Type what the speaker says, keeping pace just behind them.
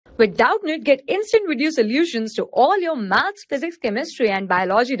With Doubtnut, get instant video solutions to all your maths, physics, chemistry, and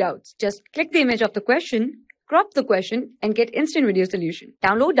biology doubts. Just click the image of the question, crop the question, and get instant video solution.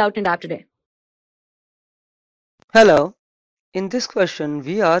 Download Doubtnut app today. Hello. In this question,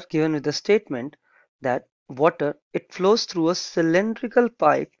 we are given with the statement that water, it flows through a cylindrical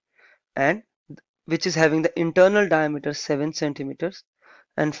pipe and which is having the internal diameter 7 centimeters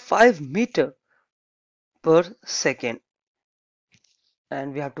and 5 meter per second.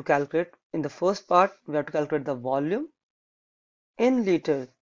 And we have to calculate, in the first part, we have to calculate the volume in liters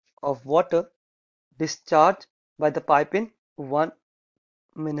of water discharged by the pipe in 1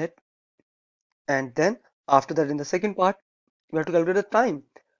 minute. And then after that, in the second part, we have to calculate the time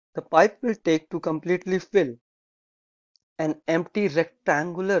the pipe will take to completely fill an empty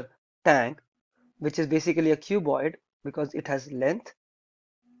rectangular tank, which is basically a cuboid because it has length,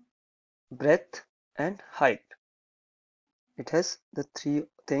 breadth, and height. It has the three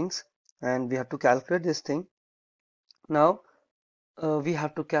things, and we have to calculate this thing. Now, we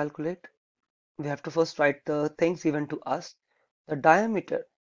have to calculate, we have to first write the things given to us. The diameter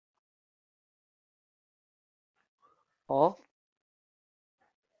of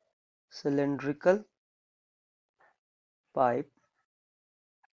cylindrical pipe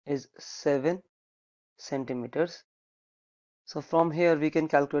is 7 centimeters. So from here we can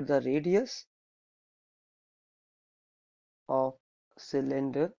calculate the radius of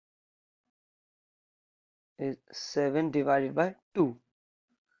cylinder is 7 divided by 2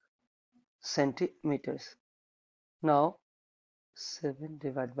 centimeters. Now 7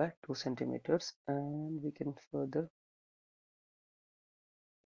 divided by 2 centimeters, and we can further,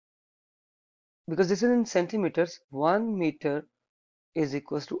 because this is in centimeters, 1 meter is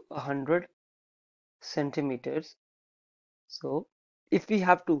equals to 100 centimeters. So if we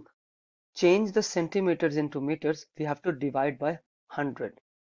have to change the centimeters into meters, we have to divide by 100.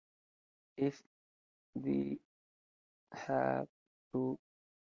 If we have to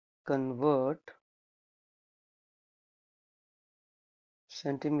convert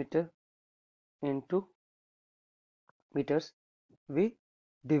centimeter into meters, we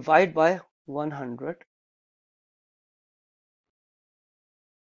divide by 100.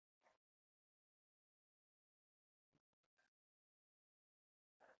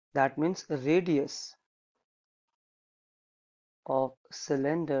 That means radius of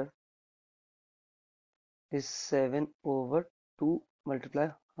cylinder is 7 over 2 multiply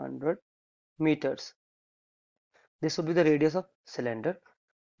 100 meters. This would be the radius of cylinder.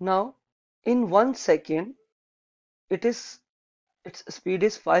 Now in 1 second, its speed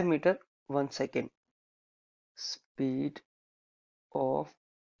is 5 meter 1 second. Speed of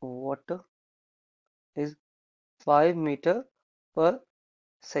water is 5 meter per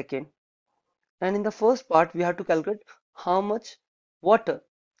second. And in the first part, we have to calculate how much water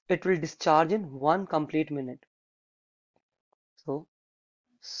it will discharge in 1 complete minute. So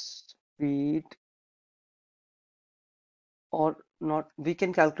speed, or not, we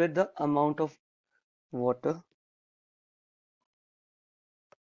can calculate the amount of water.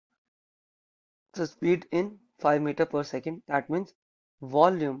 So speed in 5 meter per second, that means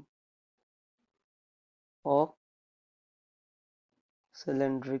volume of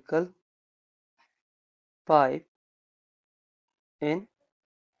cylindrical pipe in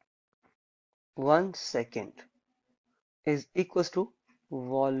 1 second is equals to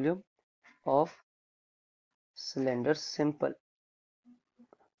volume of cylinder. Simple,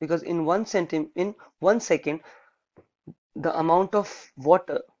 because in 1 second the amount of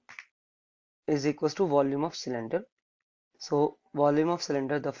water is equals to volume of cylinder. So volume of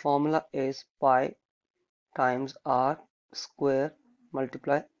cylinder, the formula is pi times r square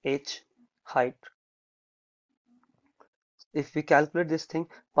multiply h, height. If we calculate this thing,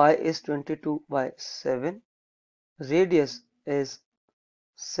 pi is 22 by 7, radius is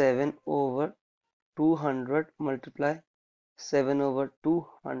 7 over 200 multiply 7 over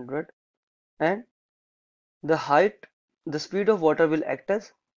 200, and the height, the speed of water will act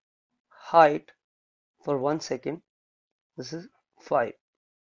as height for 1 second. This is 5,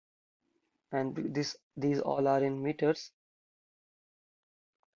 and these all are in meters.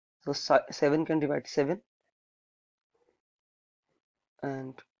 So 7 can divide 7,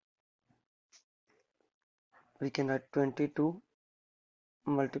 and we can write 22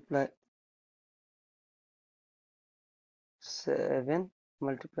 multiply 7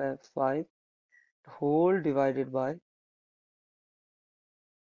 multiply 5 whole divided by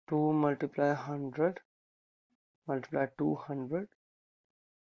 2 multiply 100 multiply 200,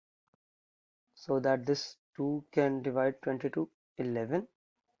 so that this 2 can divide 22 11.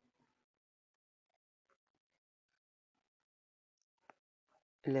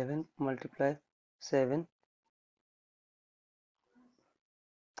 11 multiply 7,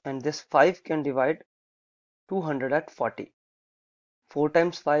 and this 5 can divide 200 at 40. 4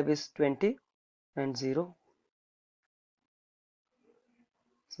 times 5 is 20 and 0.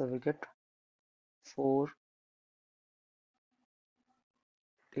 So we get 40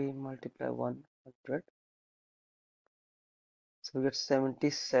 multiply 100. So we get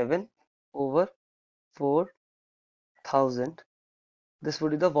 77 over 4000. This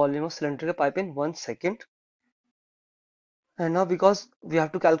would be the volume of cylindrical pipe in 1 second. And now because we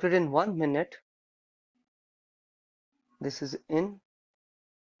have to calculate in 1 minute, this is in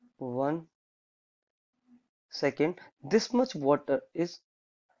 1 second. This much water is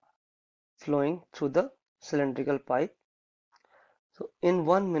flowing through the cylindrical pipe. So in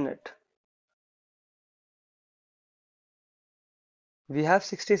 1 minute, we have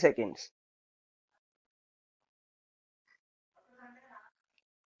 60 seconds.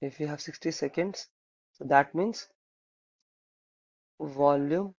 If we have 60 seconds, so that means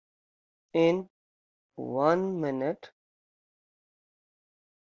volume in 1 minute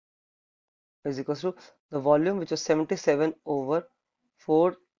is equals to the volume, which was 77 over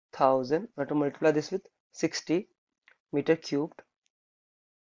 4000. We have to multiply this with 60 meter cubed.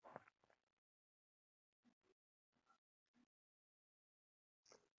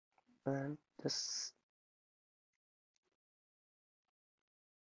 And this,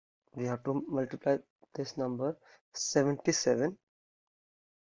 we have to multiply this number 77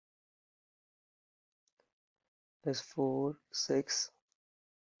 is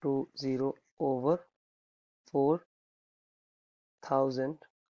 4620 over 4000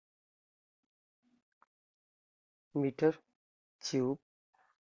 meter cube.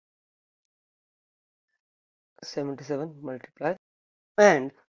 77 multiply,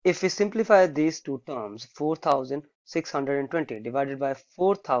 and if we simplify these two terms, 4620 divided by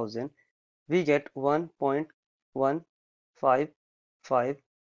 4000, we get 1.155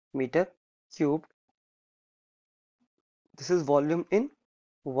 meter cubed. This is volume in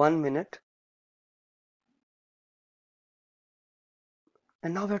 1 minute.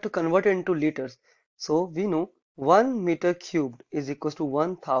 And now we have to convert it into liters. So we know 1 meter cubed is equals to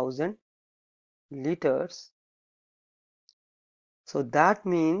 1000 liters. So that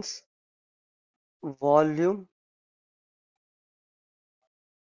means volume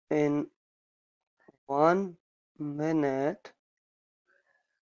in 1 minute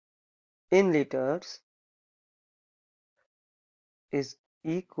in liters is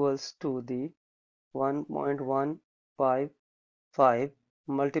equals to the 1.155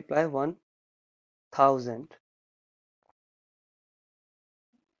 multiply 1000.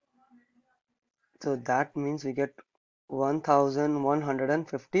 So that means we get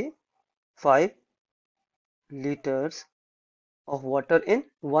 1155 liters of water in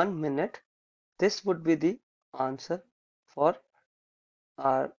 1 minute. This would be the answer for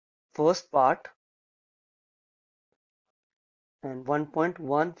our first part. And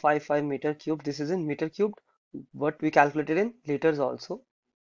 1.155 meter cubed, this is in meter cubed, but we calculated in liters also.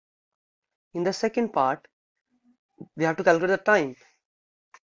 In the second part, we have to calculate the time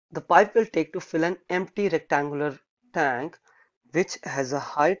the pipe will take to fill an empty rectangular tank which has a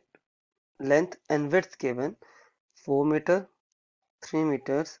height, length and width given 4 meter, 3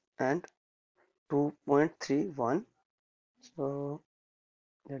 meters and 2.31. So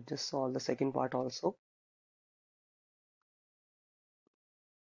let's just solve the second part also.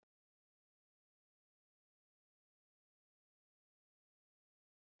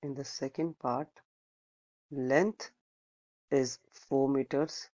 In the second part, length is 4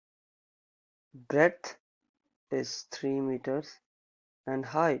 meters, breadth is 3 meters and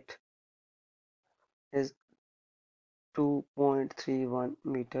height is 2.31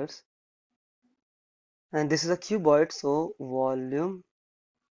 meters. And this is a cuboid, so volume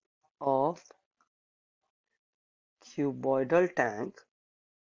of cuboidal tank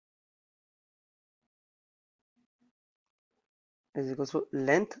is equals to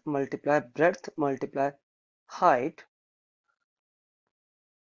length multiply breadth multiply height.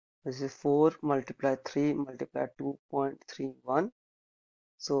 This is 4 multiply 3 multiply 2.31.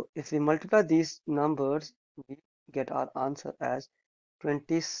 So if we multiply these numbers, we get our answer as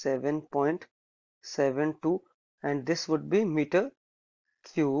 27.72, and this would be meter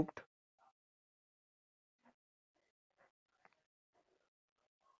cubed.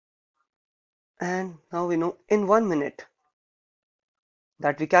 And now we know in 1 minute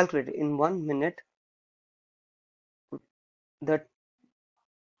that we calculated in 1 minute the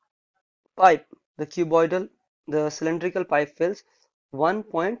pipe, the cuboidal, the cylindrical pipe fills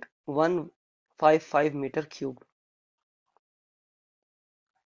 1.155 meter cubed.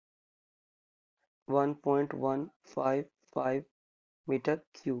 1.155 meter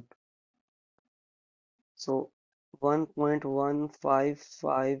cubed. So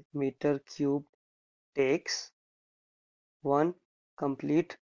 1.155 meter cubed takes 1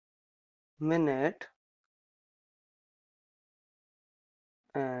 complete minute,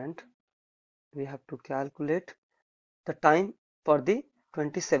 and we have to calculate the time for the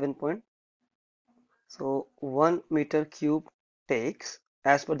 27 point. So 1 meter cube takes,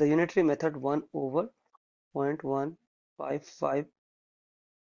 as per the unitary method, 1 over 0.155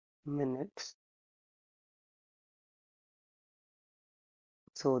 minutes.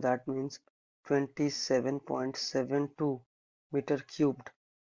 So that means 27.72 meter cubed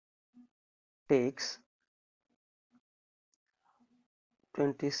takes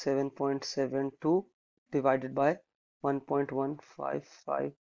 27.72 divided by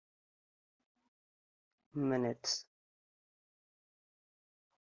 1.155 minutes.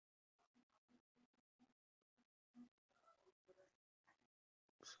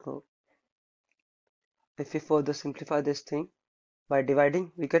 So if we further simplify this thing by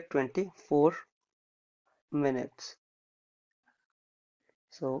dividing, we get 24 minutes.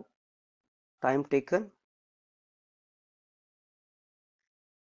 So time taken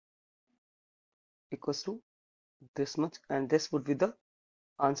equals to this much, and this would be the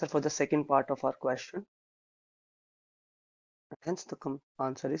answer for the second part of our question. Hence the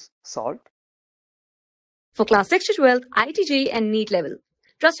answer is solved. For class 6 to 12, IIT JEE and NEET level.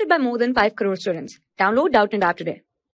 Trusted by more than 5 crore students. Download Doubtnut app today.